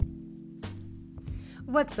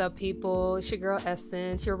What's up, people? It's your girl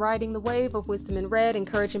Essence. You're riding the wave of Wisdom in Red,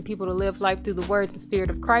 encouraging people to live life through the words and spirit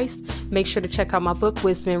of Christ. Make sure to check out my book,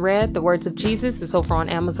 Wisdom in Red, The Words of Jesus. It's over on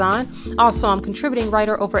Amazon. Also, I'm contributing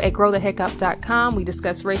writer over at growtheheckup.com. We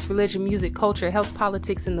discuss race, religion, music, culture, health,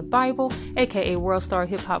 politics, and the Bible, aka World Star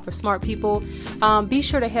Hip Hop for smart people. Be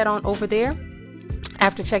sure to head on over there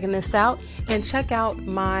after checking this out and check out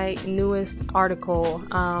my newest article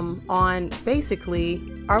on basically,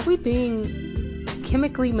 are we being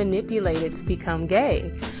chemically manipulated to become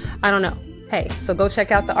gay? I don't know. Hey, so go check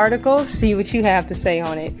out the article, see what you have to say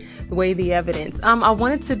on it, weigh the evidence. I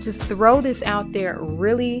wanted to just throw this out there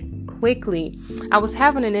really quickly. I was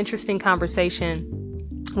having an interesting conversation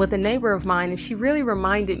with a neighbor of mine, and she really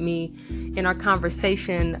reminded me in our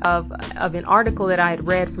conversation of an article that I had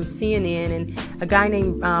read from CNN, and a guy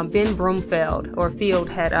named Ben Field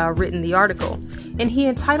had written the article, and he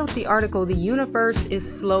entitled the article, "The Universe is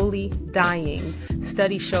Slowly Dying.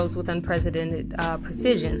 Study Shows with Unprecedented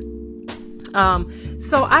Precision."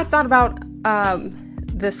 So I thought about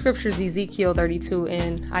the scriptures, Ezekiel 32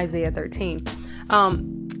 and Isaiah 13.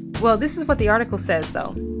 Well, this is what the article says,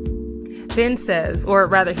 though. Ben says, or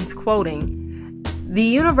rather he's quoting, "The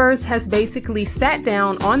universe has basically sat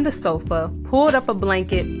down on the sofa, pulled up a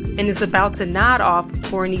blanket, and is about to nod off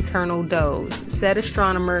for an eternal doze," said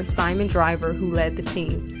astronomer Simon Driver, who led the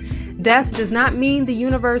team. "Death does not mean the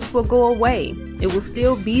universe will go away. It will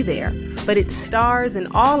still be there, but its stars and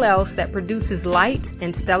all else that produces light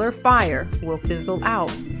and stellar fire will fizzle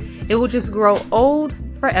out. It will just grow old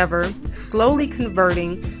forever, slowly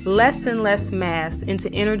converting less and less mass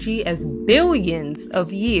into energy as billions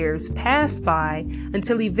of years pass by,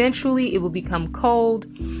 until eventually it will become cold.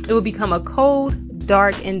 It will become a cold,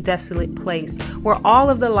 dark, and desolate place where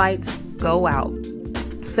all of the lights go out,"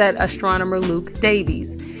 said astronomer Luke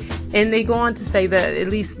Davies. And they go on to say that, at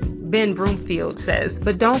least Ben Broomfield says,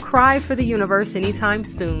 "But don't cry for the universe anytime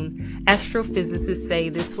soon. Astrophysicists say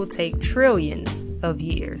this will take trillions of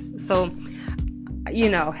years." So,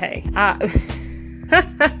 hey,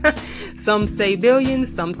 some say billions,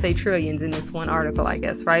 some say trillions in this one article, I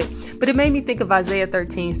guess, right? But it made me think of Isaiah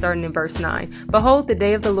 13, starting in verse 9. "Behold, the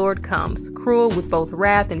day of the Lord comes, cruel with both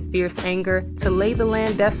wrath and fierce anger, to lay the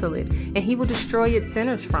land desolate, and he will destroy its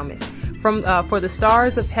sinners from it. For the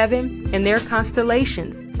stars of heaven and their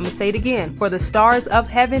constellations," I'm going to say it again, "for the stars of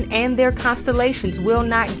heaven and their constellations will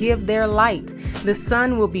not give their light. The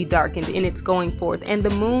sun will be darkened in its going forth, and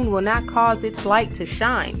the moon will not cause its light to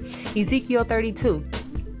shine." Ezekiel 32.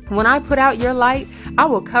 "When I put out your light, I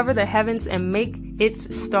will cover the heavens and make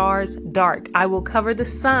its stars dark. I will cover the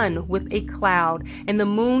sun with a cloud, and the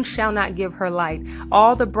moon shall not give her light.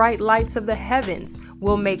 All the bright lights of the heavens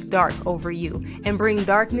will make dark over you, and bring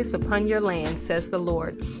darkness upon your land, says the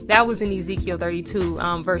Lord." That was in Ezekiel 32,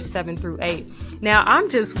 verse 7 through 8. Now, I'm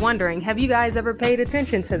just wondering, have you guys ever paid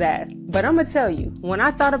attention to that? But I'm going to tell you, when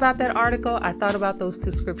I thought about that article, I thought about those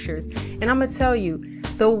two scriptures. And I'm going to tell you,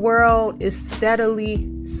 the world is steadily,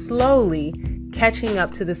 slowly catching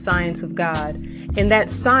up to the science of God. And in that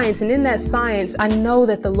science, I know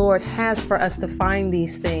that the Lord has for us to find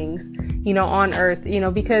these things, on earth,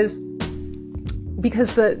 because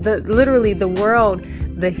the literally the world,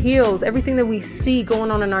 the hills, everything that we see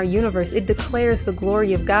going on in our universe, it declares the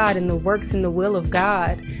glory of God and the works and the will of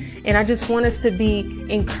God. And I just want us to be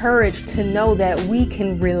encouraged to know that we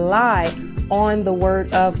can rely on the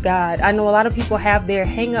word of God. I know a lot of people have their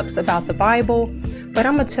hang-ups about the Bible, but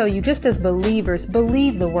I'm going to tell you, just as believers,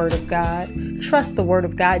 believe the word of God, trust the word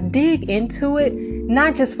of God, dig into it,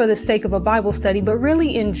 not just for the sake of a Bible study, but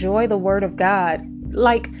really enjoy the word of God.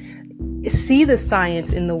 Like, see the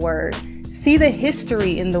science in the word, see the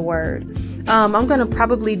history in the word. I'm going to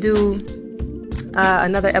probably do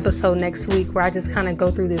another episode next week where I just kind of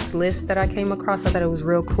go through this list that I came across. I thought it was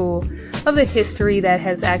real cool, of the history that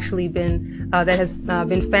has actually been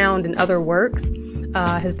been found in other works,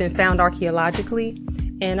 has been found archaeologically.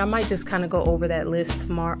 And I might just kind of go over that list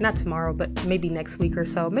not tomorrow, but maybe next week or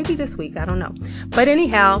so, maybe this week, I don't know. But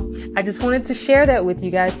anyhow, I just wanted to share that with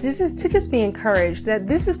you guys, to just be encouraged that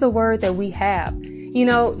this is the word that we have,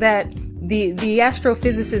 that the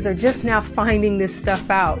astrophysicists are just now finding this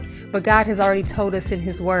stuff out, but God has already told us in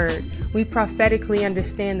his word. We prophetically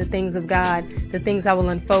understand the things of God, the things that will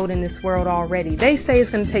unfold in this world already. They say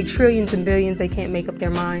it's going to take trillions and billions. They can't make up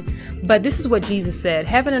their mind. But this is what Jesus said: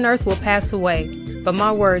 "Heaven and earth will pass away, but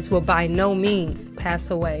my words will by no means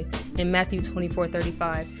pass away," in Matthew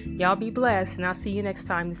 24:35. Y'all be blessed, and I'll see you next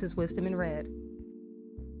time. This is Wisdom in Red.